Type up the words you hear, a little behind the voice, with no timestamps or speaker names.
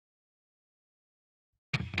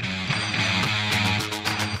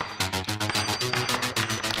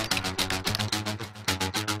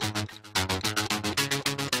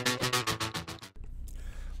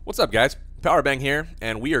What's up, guys? Powerbang here,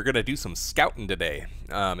 and we are going to do some scouting today.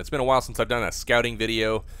 It's been a while since I've done a scouting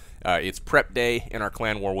video. It's prep day in our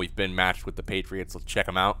clan where we've been matched with the Patriots. Let's check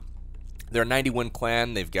them out. They're a 90-win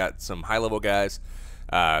clan. They've got some high-level guys.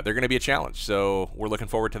 They're going to be a challenge, so we're looking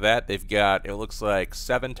forward to that. They've got, it looks like,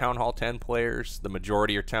 7 Town Hall 10 players. The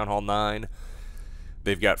majority are Town Hall 9.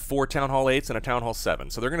 They've got 4 Town Hall 8s and a Town Hall 7.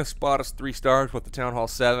 So they're going to spot us 3 stars with the Town Hall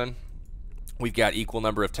 7. We've got equal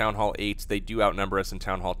number of Town Hall 8s. They do outnumber us in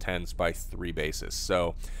Town Hall 10s by 3 bases.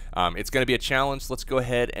 So it's going to be a challenge. Let's go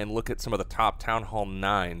ahead and look at some of the top Town Hall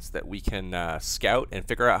 9s that we can scout and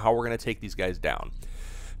figure out how we're going to take these guys down.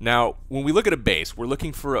 Now, when we look at a base, we're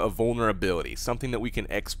looking for a vulnerability, something that we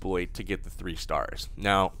can exploit to get the 3 stars.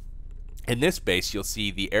 Now, in this base, you'll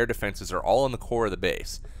see the air defenses are all in the core of the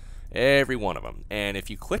base. Every one of them. And if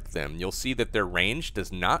you click them, you'll see that their range does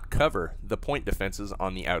not cover the point defenses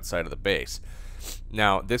on the outside of the base.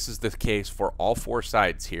 Now, this is the case for all 4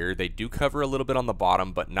 sides here. They do cover a little bit on the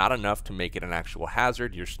bottom, but not enough to make it an actual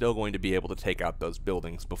hazard. You're still going to be able to take out those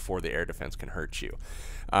buildings before the air defense can hurt you.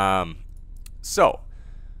 So,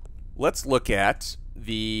 let's look at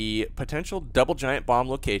the potential double giant bomb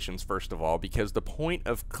locations first of all, because the point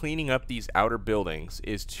of cleaning up these outer buildings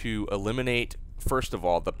is to eliminate, first of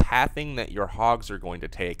all, the pathing that your hogs are going to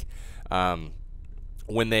take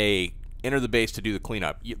when they enter the base to do the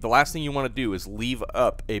cleanup. The last thing you want to do is leave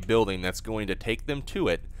up a building that's going to take them to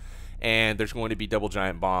it, and there's going to be double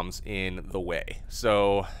giant bombs in the way.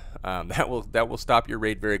 So that will stop your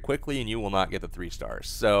raid very quickly, and you will not get the 3 stars.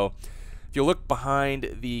 So if you look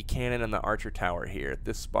behind the cannon and the archer tower here,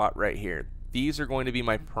 this spot right here, these are going to be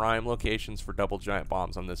my prime locations for double giant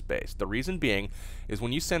bombs on this base. The reason being is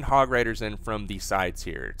when you send hog riders in from the sides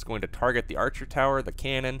here, it's going to target the archer tower, the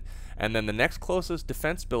cannon, and then the next closest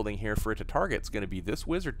defense building here for it to target is going to be this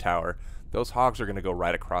wizard tower. Those hogs are going to go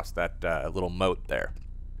right across that little moat there.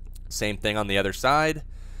 Same thing on the other side.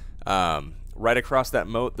 Right across that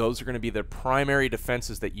moat, those are going to be the primary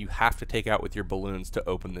defenses that you have to take out with your balloons to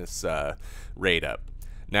open this raid up.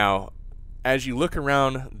 Now, as you look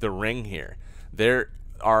around the ring here, there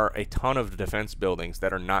are a ton of defense buildings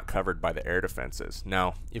that are not covered by the air defenses.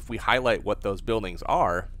 Now, if we highlight what those buildings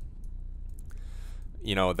are,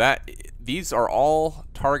 you know that these are all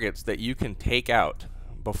targets that you can take out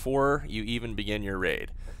before you even begin your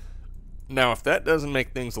raid. Now, if that doesn't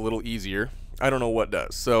make things a little easier, I don't know what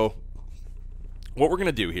does. So what we're going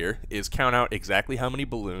to do here is count out exactly how many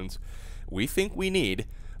balloons we think we need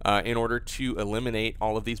in order to eliminate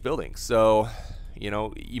all of these buildings. So, you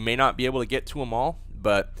know, you may not be able to get to them all,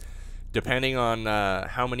 but depending on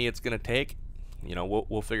how many it's going to take, you know,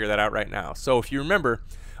 we'll figure that out right now. So if you remember,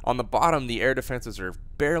 on the bottom, the air defenses are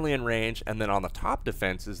barely in range, and then on the top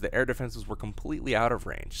defenses, the air defenses were completely out of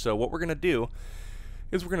range. So what we're going to do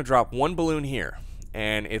is we're going to drop 1 balloon here,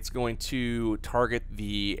 and it's going to target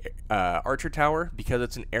the archer tower because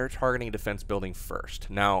it's an air targeting defense building first.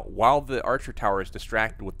 Now, while the archer tower is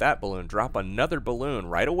distracted with that balloon, drop another balloon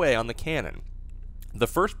right away on the cannon. The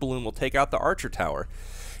first balloon will take out the archer tower,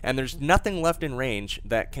 and there's nothing left in range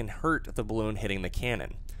that can hurt the balloon hitting the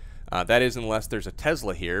cannon. That is unless there's a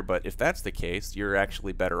Tesla here, but if that's the case, you're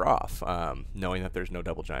actually better off knowing that there's no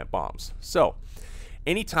double giant bombs. So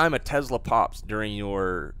anytime a Tesla pops during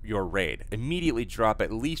your raid, immediately drop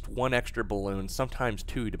at least 1 extra balloon, sometimes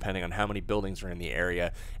 2 depending on how many buildings are in the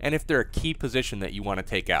area, and if they're a key position that you want to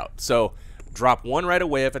take out. So drop 1 right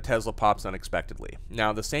away if a Tesla pops unexpectedly.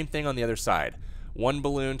 Now the same thing on the other side. 1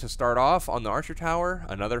 balloon to start off on the archer tower,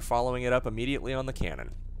 another following it up immediately on the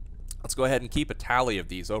cannon. Let's go ahead and keep a tally of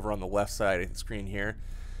these over on the left side of the screen here.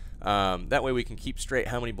 That way we can keep straight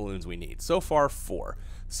how many balloons we need. So far, 4.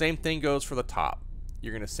 Same thing goes for the top.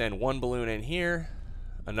 You're going to send 1 balloon in here,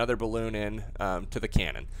 another balloon in to the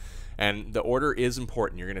cannon. And the order is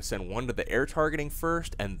important. You're going to send 1 to the air targeting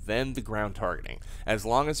first and then the ground targeting. As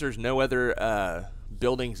long as there's no other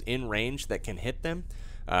buildings in range that can hit them,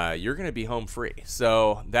 you're going to be home free.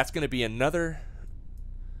 So that's going to be another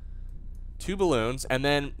 2 balloons. And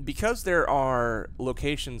then because there are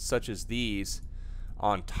locations such as these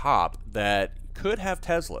on top that could have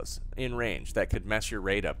Teslas in range that could mess your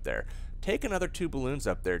raid up there, take another 2 balloons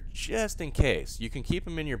up there just in case. You can keep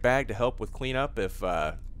them in your bag to help with cleanup if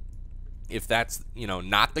that's, you know,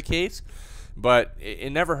 not the case. But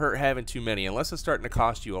it never hurt having too many unless it's starting to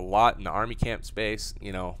cost you a lot in the army camp space.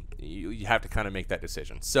 You know, you have to kind of make that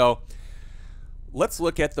decision. So let's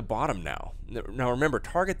look at the bottom now. Now remember,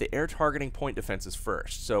 target the air targeting point defenses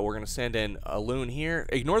first. So we're going to send in a loon here.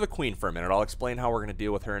 Ignore the queen for a minute. I'll explain how we're going to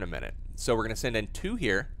deal with her in a minute. So we're going to send in 2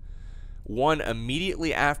 here, 1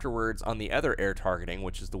 immediately afterwards on the other air targeting,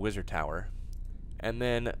 which is the wizard tower, and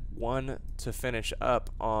then 1 to finish up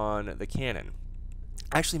on the cannon.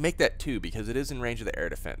 Actually, make that 2 because it is in range of the air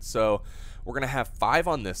defense. So we're going to have 5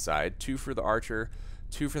 on this side, 2 for the archer,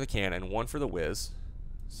 2 for the cannon, 1 for the whiz.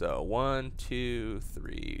 So 1, 2,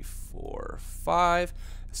 3, 4, 5.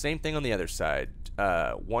 Same thing on the other side.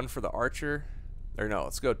 1 for the archer, or no,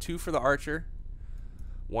 let's go 2 for the archer,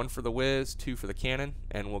 1 for the whiz, 2 for the cannon,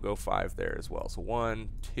 and we'll go 5 there as well. So 1,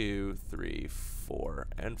 2, 3, 4,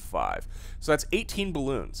 and 5. So that's 18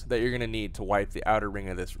 balloons that you're going to need to wipe the outer ring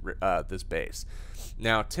of this base.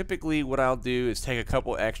 Now, typically, what I'll do is take a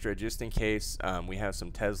couple extra just in case we have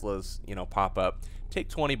some Teslas, pop up. Take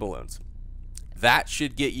 20 balloons. That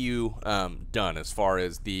should get you done as far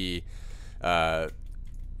as the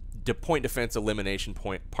point defense elimination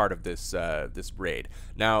point part of this this raid.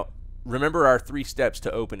 Now, remember our 3 steps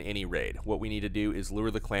to open any raid. What we need to do is lure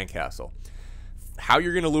the clan castle. How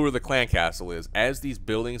you're going to lure the clan castle is, as these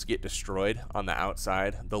buildings get destroyed on the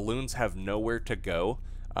outside, the loons have nowhere to go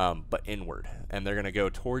but inward, and they're going to go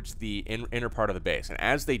towards the inner part of the base. And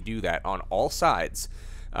as they do that on all sides,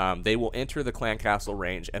 they will enter the clan castle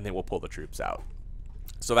range and they will pull the troops out.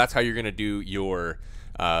 So that's how you're going to do your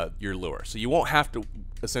lure. So you won't have to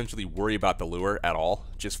essentially worry about the lure at all.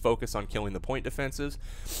 Just focus on killing the point defenses.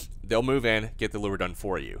 They'll move in, get the lure done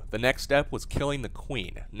for you. The next step was killing the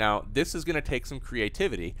queen. Now, this is going to take some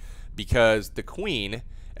creativity because the queen,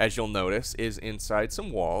 as you'll notice, is inside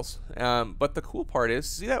some walls. But the cool part is,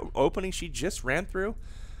 see that opening she just ran through?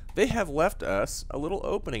 They have left us a little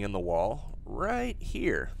opening in the wall right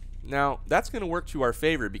here. Now, that's going to work to our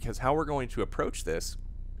favor because how we're going to approach this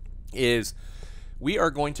is we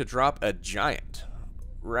are going to drop a giant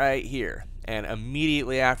right here. And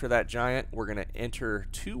immediately after that giant, we're going to enter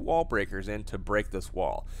 2 wall breakers in to break this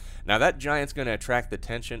wall. Now, that giant's going to attract the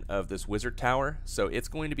attention of this wizard tower, so it's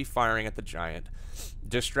going to be firing at the giant,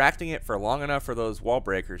 distracting it for long enough for those wall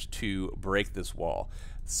breakers to break this wall.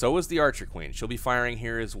 So is the archer queen. She'll be firing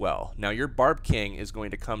here as well. Now, your barb king is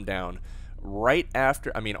going to come down right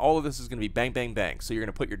after. All of this is going to be bang, bang, bang. So you're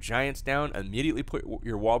going to put your giants down, immediately put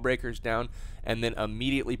your wall breakers down, and then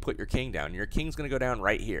immediately put your king down. Your king's going to go down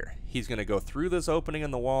right here. He's going to go through this opening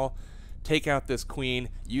in the wall, take out this queen,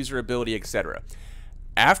 use her ability, etc.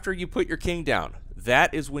 After you put your king down,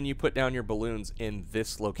 that is when you put down your balloons in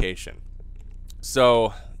this location.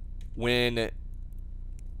 So if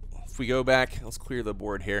we go back, let's clear the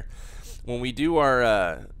board here. When we do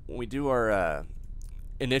our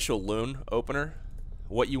initial loon opener,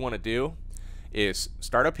 what you want to do is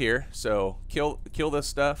start up here. So kill this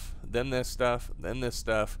stuff, then this stuff, then this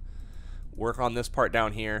stuff. Work on this part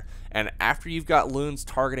down here, and after you've got loons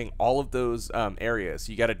targeting all of those areas,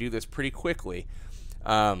 you got to do this pretty quickly.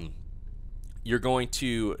 You're going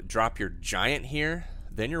to drop your giant here,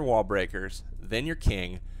 then your wall breakers, then your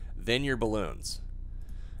king, then your balloons.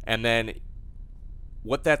 And then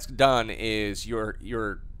what that's done is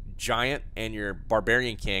your giant and your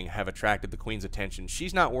barbarian king have attracted the queen's attention.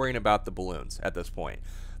 She's not worrying about the balloons at this point.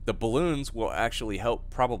 The balloons will actually help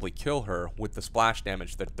probably kill her with the splash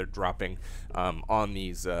damage that they're dropping on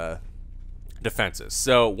these defenses.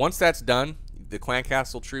 So once that's done, the clan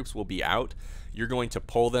castle troops will be out. You're going to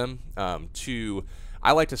pull them to,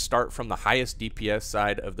 I like to start from the highest DPS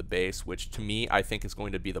side of the base, which to me I think is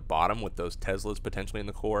going to be the bottom with those Teslas potentially in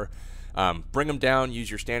the core. Bring them down, use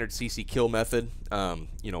your standard CC kill method,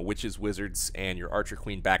 witches, wizards, and your archer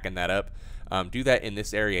queen backing that up. Do that in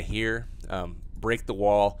this area here. Break the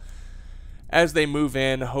wall. As they move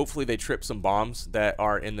in, hopefully they trip some bombs that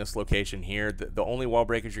are in this location here. The only wall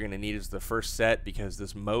breakers you're going to need is the first set because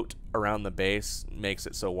this moat around the base makes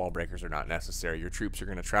it so wall breakers are not necessary. Your troops are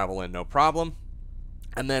going to travel in no problem.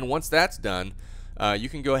 And then once that's done, you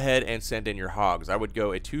can go ahead and send in your hogs. I would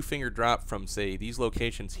go a 2-finger drop from, say, these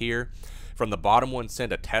locations here. From the bottom one,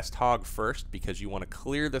 send a test hog first because you want to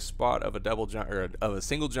clear the spot of a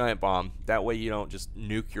single giant bomb. That way you don't just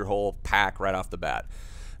nuke your whole pack right off the bat.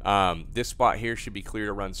 This spot here should be clear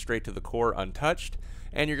to run straight to the core untouched,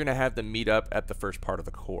 and you're going to have them meet up at the first part of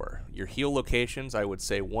the core. Your heal locations, I would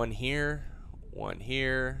say 1 here, 1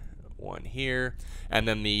 here, 1 here, and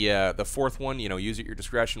then the fourth one, use at your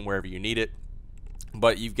discretion wherever you need it.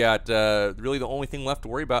 But you've got really the only thing left to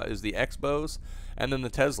worry about is the X-bows and then the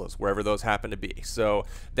Teslas, wherever those happen to be. So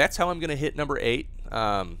that's how I'm going to hit number 8.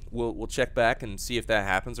 We'll check back and see if that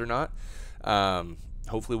happens or not.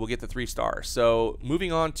 Hopefully we'll get the 3 stars. So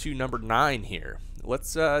moving on to number 9 here.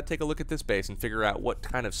 Let's take a look at this base and figure out what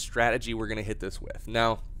kind of strategy we're going to hit this with.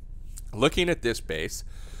 Now, looking at this base,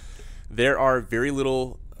 there are very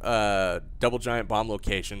little double giant bomb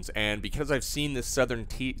locations, and because I've seen this southern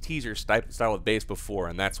teaser style of base before,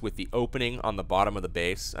 and that's with the opening on the bottom of the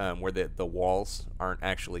base where the walls aren't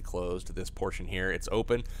actually closed, this portion here, it's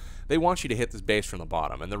open. They want you to hit this base from the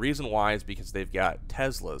bottom, and the reason why is because they've got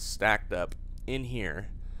Teslas stacked up in here,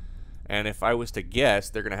 and if I was to guess,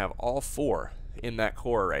 they're going to have all 4 in that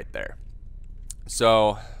core right there.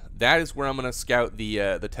 So that is where I'm going to scout the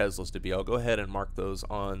Teslas to be. I'll go ahead and mark those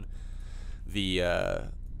on the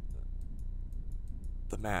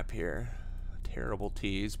map here. Terrible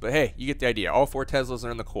tease, but hey, you get the idea. All 4 Teslas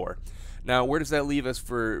are in the core. Now, where does that leave us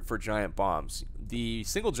for giant bombs? The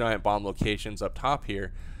single giant bomb locations up top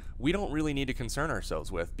here, we don't really need to concern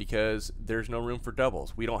ourselves with because there's no room for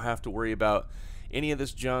doubles. We don't have to worry about any of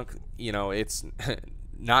this junk. You know, it's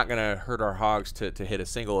not going to hurt our hogs to hit a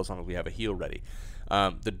single as long as we have a heal ready.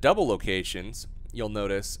 The double locations, you'll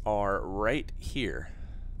notice, are right here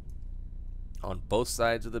on both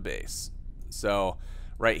sides of the base. So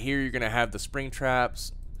right here, you're going to have the spring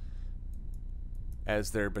traps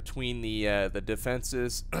as they're between the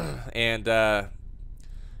defenses, and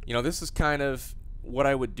you know, this is kind of what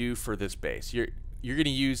I would do for this base. You're going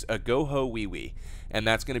to use a go-ho wee-wee, and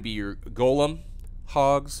that's going to be your golem,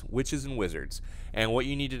 hogs, witches, and wizards. And what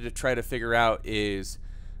you needed to try to figure out is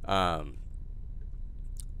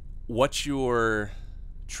what your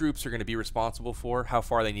troops are going to be responsible for, how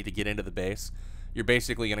far they need to get into the base. You're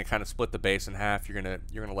basically going to kind of split the base in half. You're going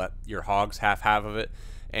to let your hogs have half of it,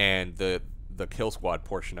 and the kill squad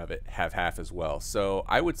portion of it have half as well. So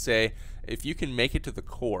I would say if you can make it to the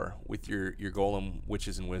core with your golem,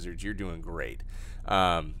 witches, and wizards, you're doing great.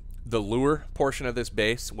 The lure portion of this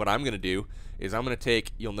base, what I'm going to do is I'm going to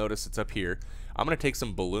take, you'll notice it's up here, I'm going to take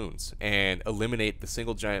some balloons and eliminate the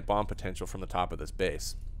single giant bomb potential from the top of this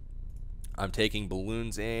base. I'm taking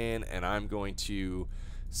balloons in, and I'm going to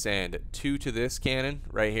send 2 to this cannon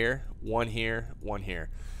right here, 1 here, 1 here.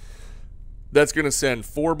 That's going to send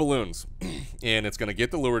 4 balloons, and it's going to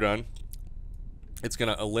get the lure done. It's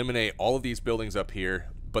going to eliminate all of these buildings up here,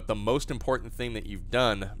 but the most important thing that you've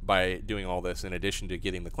done by doing all this, in addition to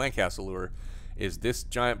getting the clan castle lure, is this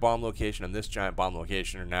giant bomb location and this giant bomb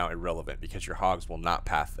location are now irrelevant because your hogs will not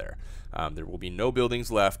path there. There will be no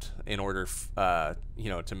buildings left in order you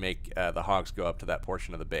know, to make the hogs go up to that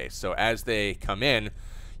portion of the base. So as they come in,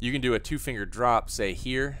 you can do a 2-finger drop, say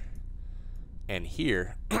here and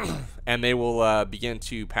here, and they will begin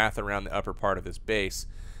to path around the upper part of this base.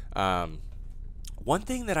 One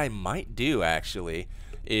thing that I might do actually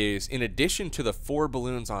is, in addition to the 4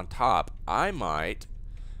 balloons on top, I might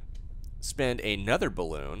spend another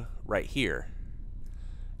balloon right here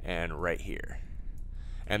and right here.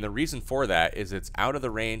 And the reason for that is it's out of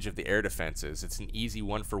the range of the air defenses. It's an easy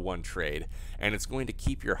 1-for-1 trade, and it's going to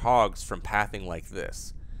keep your hogs from pathing like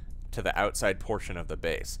this to the outside portion of the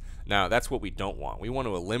base. Now, that's what we don't want. We want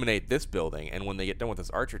to eliminate this building, and when they get done with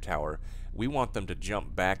this archer tower, we want them to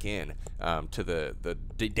jump back in to the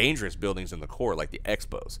dangerous buildings in the core, like the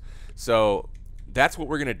expos. So that's what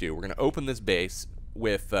we're going to do. We're going to open this base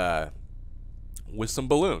with some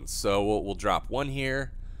balloons. So we'll drop 1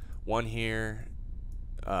 here, 2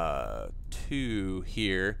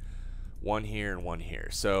 here, 1 here, and 1 here.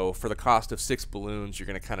 So for the cost of 6 balloons, you're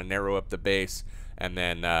going to kind of narrow up the base, and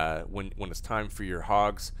then when it's time for your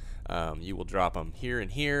hogs, you will drop them here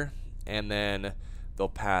and here, and then they'll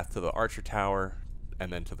path to the archer tower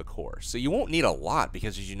and then to the core. So you won't need a lot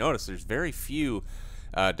because, as you notice, there's very few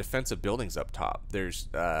defensive buildings up top. There's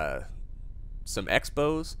some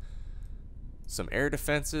expos, some air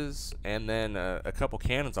defenses, and then a couple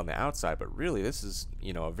cannons on the outside. But really, this is,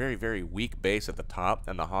 you know, a very, very weak base at the top,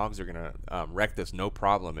 and the hogs are going to wreck this no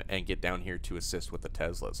problem and get down here to assist with the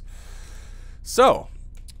Teslas. So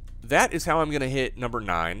that is how I'm going to hit number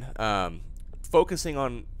 9. Focusing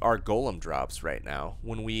on our golem drops right now.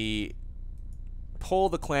 When we pull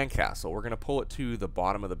the clan castle, we're going to pull it to the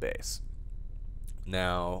bottom of the base.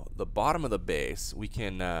 Now, the bottom of the base, we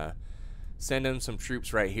can send in some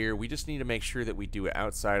troops right here. We just need to make sure that we do it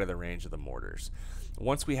outside of the range of the mortars.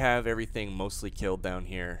 Once we have everything mostly killed down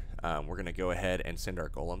here, we're going to go ahead and send our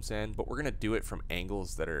golems in, but we're going to do it from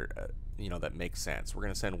angles that are, you know, that make sense. We're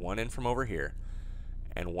going to send 1 in from over here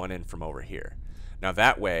and 1 in from over here. Now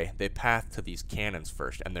that way, they path to these cannons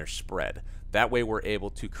first, and they're spread. That way we're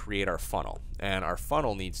able to create our funnel, and our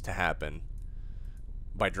funnel needs to happen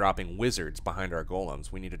by dropping wizards behind our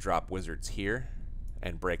golems. We need to drop wizards here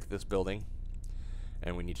and break this building,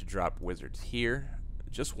 and we need to drop wizards here.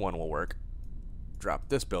 Just 1 will work. Drop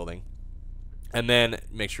this building, and then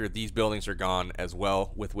make sure these buildings are gone as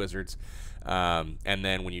well with wizards. And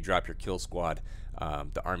then when you drop your kill squad,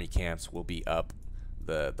 the army camps will be up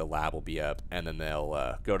the lab will be up, and then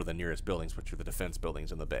they'll go to the nearest buildings, which are the defense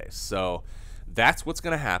buildings in the base. So that's what's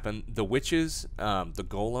going to happen. The witches, the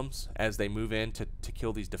golems, as they move in to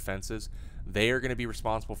kill these defenses, they are going to be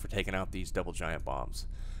responsible for taking out these double giant bombs.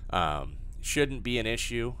 Shouldn't be an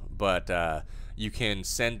issue, but you can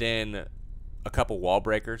send in a couple wall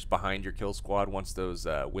breakers behind your kill squad once those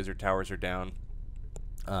wizard towers are down.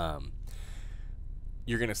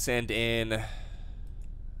 You're going to send in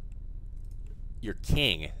your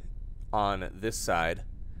king on this side,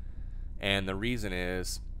 and the reason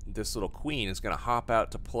is this little queen is going to hop out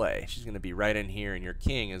to play. She's going to be right in here, and your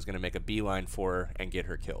king is going to make a beeline for her and get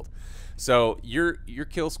her killed. So your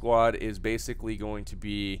kill squad is basically going to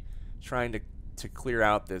be trying to clear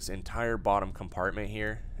out this entire bottom compartment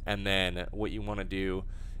here, and then what you want to do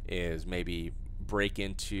is maybe break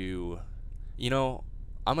into, you know,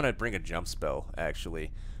 I'm going to bring a jump spell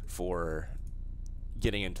actually for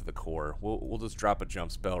getting into the core. We'll just drop a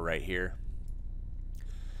jump spell right here,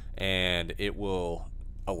 and it will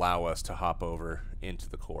allow us to hop over into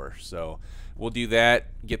the core. So we'll do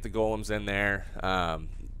that, get the golems in there.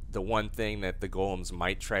 The one thing that the golems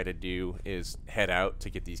might try to do is head out to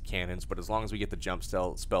get these cannons, but as long as we get the jump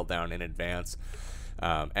spell down in advance,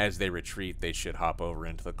 as they retreat, they should hop over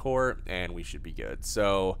into the core, and we should be good.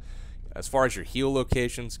 So as far as your heal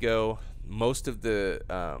locations go, most of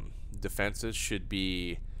the defenses should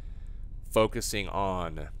be focusing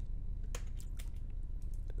on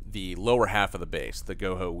the lower half of the base, the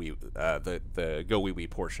the go wee wee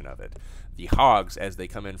portion of it. The hogs, as they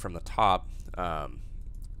come in from the top,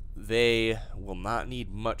 they will not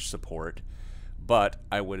need much support, but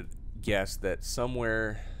I would guess that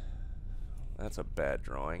somewhere, that's a bad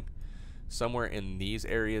drawing, somewhere in these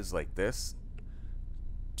areas like this,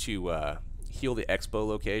 to heal the expo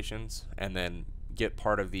locations and then get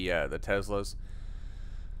part of the Teslas,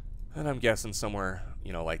 and I'm guessing somewhere,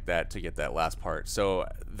 you know, like that to get that last part. So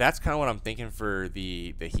that's kind of what I'm thinking for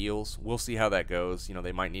the heals. We'll see how that goes. You know,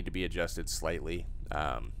 they might need to be adjusted slightly,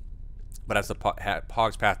 but as the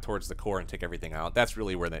Pog's path towards the core and take everything out, that's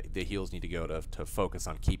really where the heals need to go to focus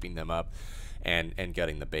on keeping them up and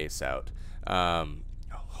getting the base out.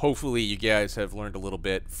 Hopefully you guys have learned a little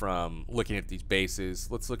bit from looking at these bases.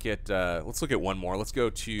 Let's look at one more. Let's go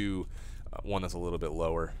to one that's a little bit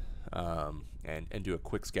lower, and do a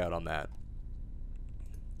quick scout on that.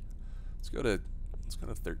 Let's go to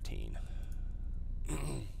 13.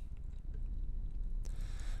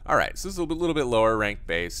 All right, so this is a little bit lower ranked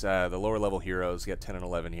base. The lower level heroes get 10 and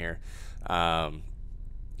 11 here.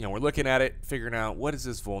 You know, we're looking at it, figuring out what is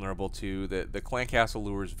this vulnerable to. The clan castle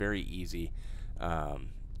lure is very easy.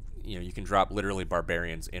 You know, you can drop literally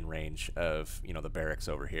barbarians in range of, you know, the barracks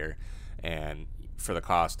over here, and for the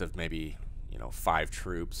cost of maybe, you know, 5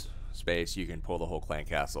 troops space, you can pull the whole clan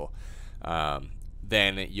castle.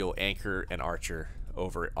 Then you'll anchor an archer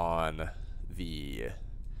over on the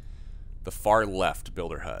far left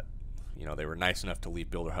builder hut. You know, they were nice enough to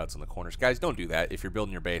leave builder huts in the corners. Guys, don't do that. If you're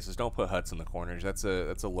building your bases, don't put huts in the corners. That's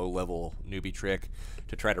a low level newbie trick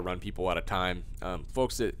to try to run people out of time.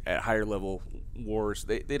 Folks at higher level wars,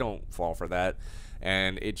 they don't fall for that,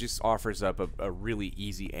 and it just offers up a really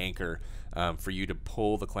easy anchor for you to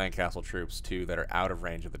pull the clan castle troops to that are out of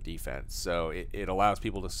range of the defense. So it allows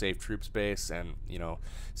people to save troop space, and you know,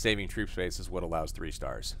 saving troop space is what allows 3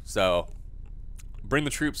 stars. So bring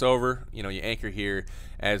the troops over, you know, you anchor here.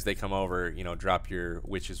 As they come over, you know, drop your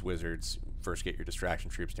witches, wizards, first get your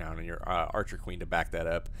distraction troops down, and your archer queen to back that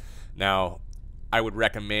up. Now, I would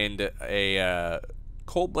recommend a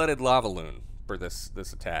cold-blooded lava loon for this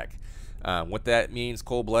attack. What that means,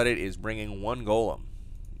 cold-blooded, is bringing 1 golem.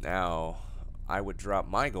 Now, I would drop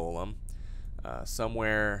my golem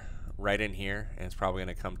somewhere right in here, and it's probably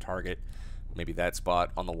going to come target maybe that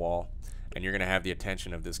spot on the wall, and you're going to have the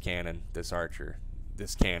attention of this cannon, this archer,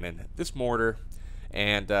 this cannon, this mortar,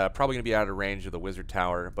 and probably going to be out of range of the wizard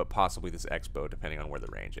tower, but possibly this expo, depending on where the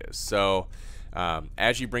range is. So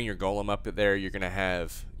as you bring your golem up there, you're going to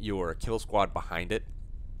have your kill squad behind it.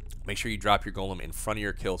 Make sure you drop your golem in front of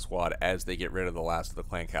your kill squad as they get rid of the last of the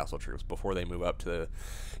clan castle troops before they move up to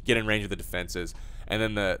get in range of the defenses. And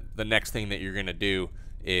then the next thing that you're going to do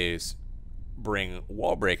is bring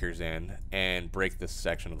wall breakers in and break this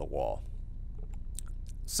section of the wall.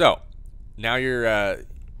 So now you're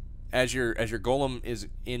as your golem is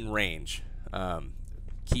in range,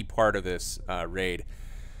 key part of this raid,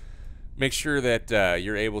 make sure that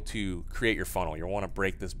you're able to create your funnel. You want to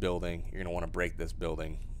break this building. You're going to want to break this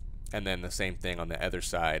building. And then the same thing on the other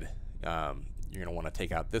side. You're going to want to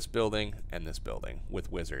take out this building and this building with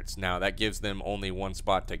wizards. Now that gives them only 1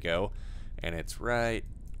 spot to go, and it's right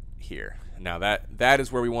here. Now that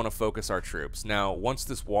is where we want to focus our troops. Now once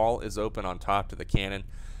this wall is open on top to the cannon,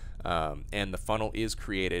 and the funnel is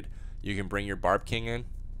created, you can bring your Barb King in.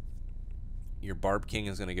 Your Barb King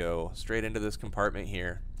is going to go straight into this compartment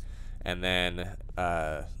here, and then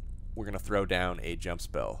we're going to throw down a jump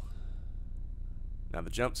spell. Now the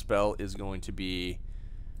jump spell is going to be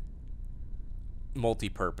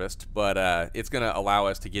multi-purposed, but it's going to allow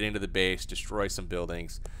us to get into the base, destroy some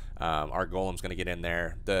buildings. Our golem's going to get in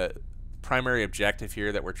there. The primary objective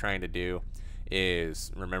here that we're trying to do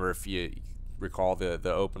is, remember, if you recall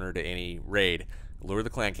the opener to any raid, lure the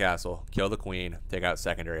clan castle, kill the queen, take out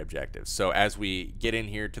secondary objectives. So as we get in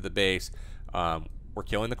here to the base, we're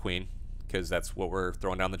killing the queen, because that's what we're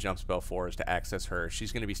throwing down the jump spell for, is to access her.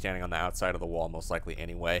 She's going to be standing on the outside of the wall most likely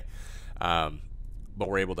anyway, but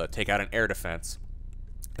we're able to take out an air defense.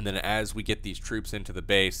 And then as we get these troops into the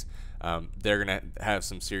base, they're going to have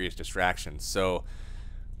some serious distractions. So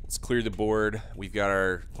let's clear the board. We've got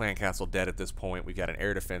our clan castle dead at this point. We've got an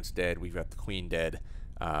air defense dead. We've got the queen dead.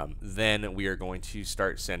 Then we are going to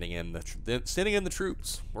start sending in the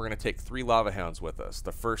troops. We're going to take 3 lava hounds with us.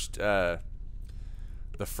 The first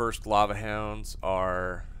lava hounds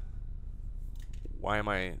are... Why am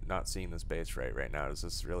I not seeing this base right now? Does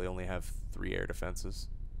this really only have 3 air defenses?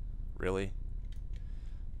 Really?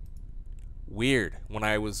 Weird. When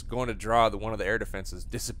I was going to draw, one of the air defenses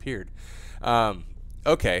disappeared.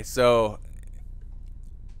 Okay, so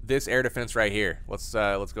this air defense right here, let's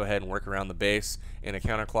go ahead and work around the base in a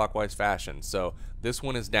counterclockwise fashion. So this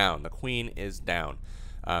one is down. The queen is down.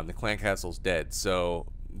 The clan castle's dead. So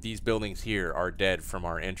these buildings here are dead from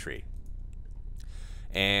our entry.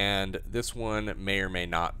 And this one may or may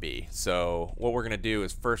not be. So what we're going to do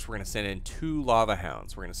is first we're going to send in 2 lava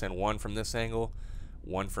hounds. We're going to send one from this angle,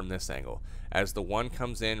 one from this angle. As the one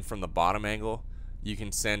comes in from the bottom angle, you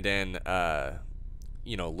can send in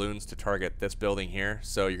loons to target this building here.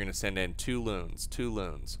 So you're going to send in 2 loons, 2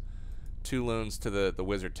 loons, 2 loons to the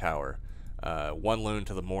wizard tower, 1 loon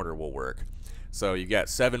to the mortar will work. So you've got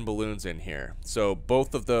 7 balloons in here. So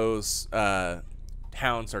both of those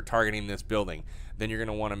hounds are targeting this building. Then you're going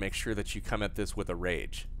to want to make sure that you come at this with a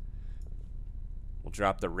rage. We'll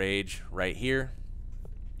drop the rage right here.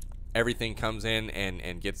 Everything comes in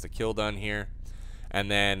and gets the kill done here.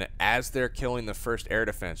 And then as they're killing the first air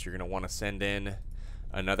defense, you're going to want to send in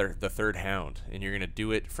the 3rd hound. And you're going to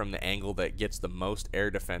do it from the angle that gets the most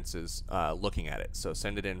air defenses looking at it. So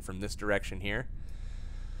send it in from this direction here.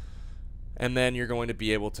 And then you're going to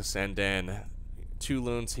be able to send in 2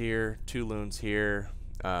 loons here, 2 loons here,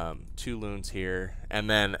 2 loons here. And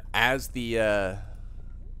then as the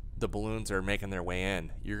balloons are making their way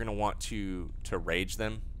in, you're going to want to rage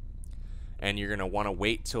them. And you're going to want to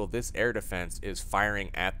wait till this air defense is firing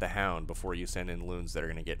at the hound before you send in loons that are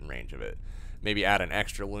going to get in range of it. Maybe add an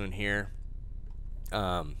extra loon here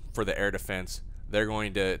for the air defense. They're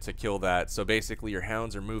going to kill that. So basically your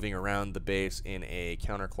hounds are moving around the base in a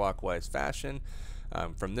counterclockwise fashion,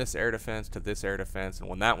 from this air defense to this air defense. And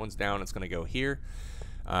when that one's down, it's going to go here.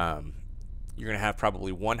 You're going to have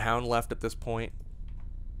probably 1 hound left at this point.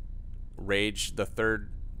 Rage the third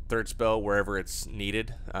spell wherever it's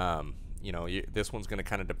needed. This one's going to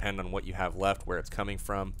kind of depend on what you have left, where it's coming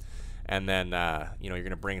from. And then, you're going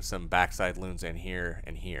to bring some backside loons in here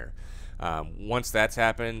and here. Once that's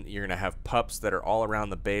happened, you're going to have pups that are all around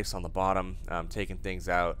the base on the bottom, taking things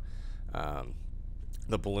out.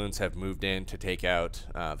 The balloons have moved in to take out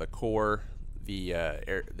the core, the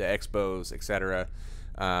expos, etc.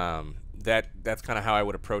 That's kind of how I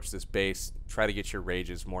would approach this base. Try to get your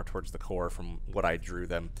rages more towards the core from what I drew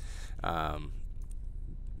them.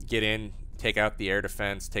 Get in, take out the air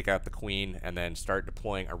defense, take out the queen, and then start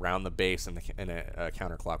deploying around the base in a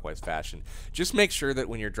counterclockwise fashion. Just make sure that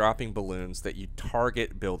when you're dropping balloons that you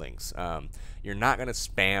target buildings. You're not going to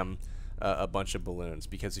spam a bunch of balloons,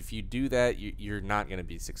 because if you do that, you're not going to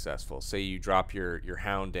be successful. Say you drop your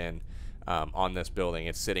hound in on this building,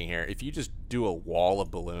 it's sitting here. If you just do a wall of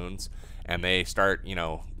balloons and they start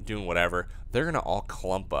doing whatever, they're going to all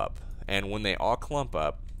clump up. And when they all clump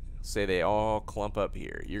up, say they all clump up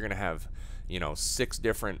here, you're going to have 6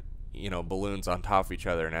 different balloons on top of each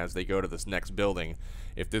other. And as they go to this next building,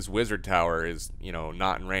 if this wizard tower is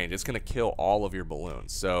not in range, it's going to kill all of your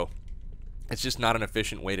balloons. So it's just not an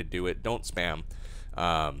efficient way to do it. Don't spam.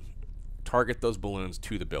 Target those balloons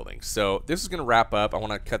to the buildings. So this is going to wrap up. I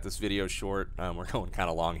want to cut this video short. We're going kind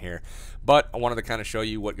of long here, but I wanted to kind of show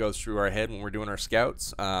you what goes through our head when we're doing our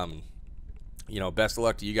scouts. Best of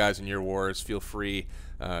luck to you guys in your wars. Feel free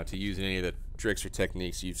to use any of the tricks or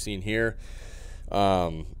techniques you've seen here.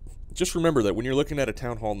 Just remember that when you're looking at a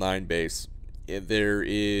Town Hall 9 base, there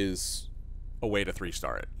is a way to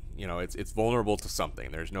 3-star it. you know, it's vulnerable to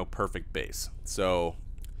something. There's no perfect base. So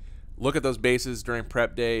look at those bases during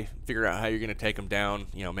prep day, figure out how you're going to take them down,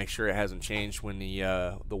 you know, make sure it hasn't changed when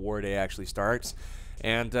the war day actually starts,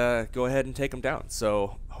 and go ahead and take them down.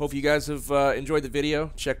 So hope you guys have enjoyed the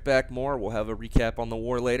video. Check back more. We'll have a recap on the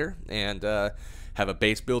war later, and have a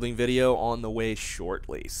base building video on the way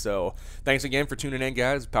shortly. So thanks again for tuning in,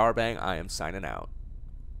 guys. Powerbang, I am signing out.